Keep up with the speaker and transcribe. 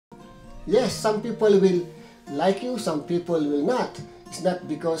Yes, some people will like you, some people will not. It's not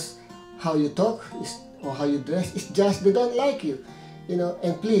because how you talk or how you dress, it's just they don't like you.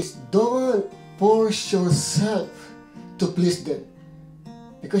 And please don't force yourself to please them.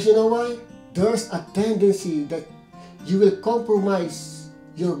 Because you know why? There's a tendency that you will compromise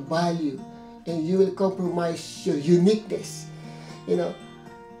your value and you will compromise your uniqueness.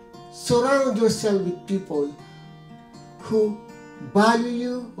 Surround yourself with people who value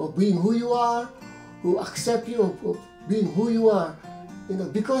you of being who you are, who accept you of being who you are.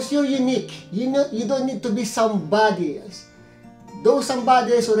 Because you're unique. You don't need to be somebody else. Though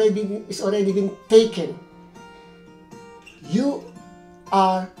somebody is already been taken, you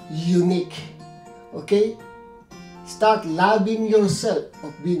are unique. Okay? Start loving yourself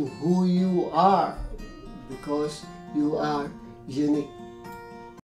of being who you are, because you are unique.